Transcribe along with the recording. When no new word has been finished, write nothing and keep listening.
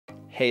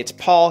Hey, it's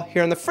Paul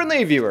here on the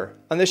Friendly Viewer.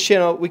 On this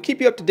channel, we keep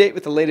you up to date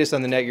with the latest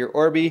on the Netgear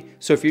Orbi,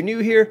 so if you're new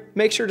here,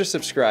 make sure to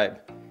subscribe.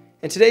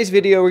 In today's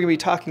video, we're going to be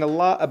talking a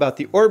lot about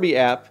the Orbi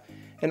app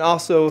and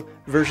also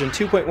version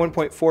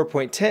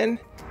 2.1.4.10,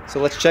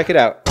 so let's check it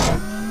out.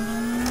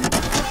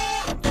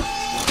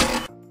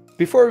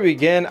 Before we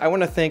begin, I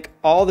want to thank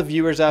all the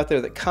viewers out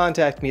there that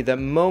contact me the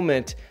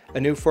moment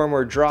a new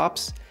firmware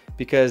drops,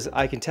 because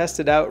I can test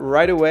it out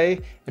right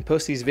away and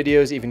post these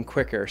videos even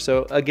quicker.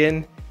 So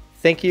again,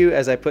 thank you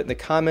as I put in the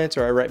comments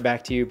or I write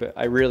back to you, but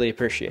I really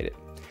appreciate it.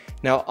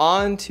 Now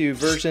on to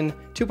version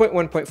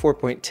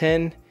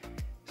 2.1.4.10.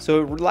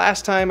 So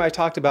last time I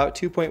talked about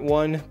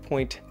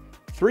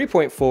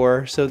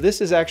 2.1.3.4, so this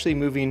is actually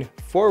moving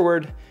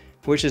forward,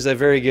 which is a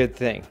very good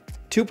thing.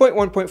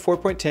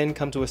 2.1.4.10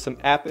 comes with some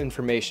app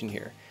information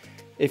here.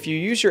 If you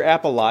use your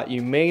app a lot,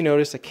 you may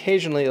notice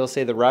occasionally it'll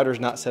say the router's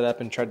not set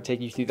up and try to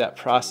take you through that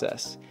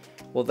process.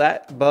 Well,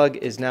 that bug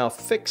is now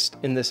fixed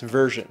in this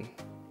version.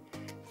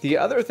 The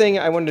other thing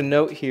I wanted to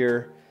note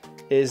here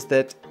is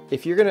that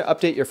if you're going to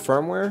update your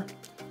firmware,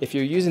 if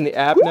you're using the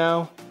app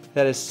now,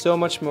 that is so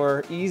much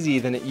more easy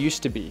than it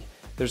used to be.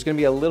 There's going to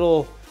be a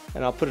little,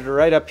 and I'll put it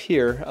right up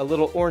here, a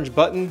little orange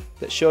button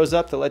that shows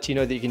up that lets you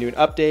know that you can do an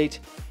update.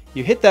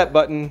 You hit that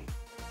button,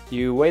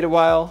 you wait a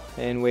while,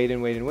 and wait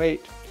and wait and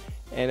wait,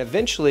 and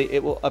eventually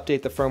it will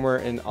update the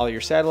firmware in all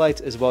your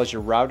satellites as well as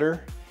your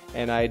router.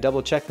 And I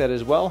double checked that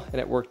as well, and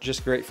it worked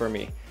just great for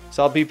me.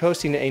 So I'll be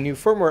posting a new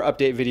firmware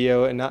update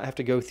video and not have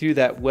to go through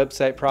that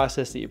website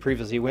process that you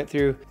previously went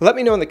through. Let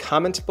me know in the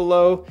comments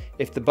below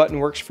if the button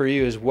works for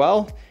you as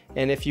well,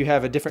 and if you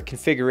have a different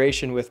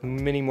configuration with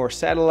many more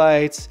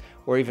satellites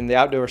or even the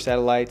outdoor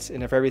satellites,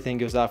 and if everything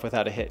goes off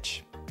without a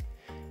hitch.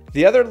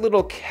 The other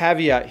little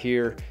caveat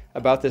here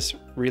about this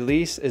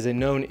release is a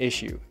known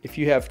issue. If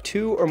you have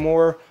 2 or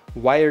more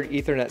wired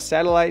Ethernet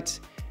satellites,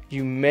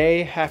 you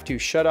may have to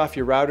shut off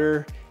your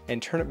router and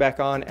turn it back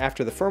on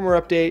after the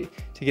firmware update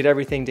to get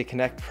everything to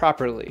connect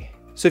properly.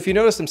 So if you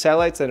notice some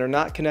satellites that are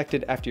not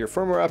connected after your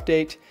firmware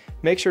update,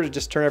 make sure to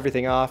just turn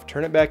everything off,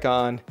 turn it back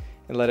on,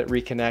 and let it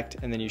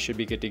reconnect, and then you should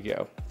be good to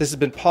go. This has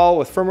been Paul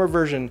with firmware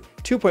version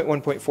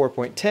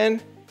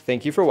 2.1.4.10.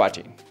 Thank you for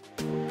watching.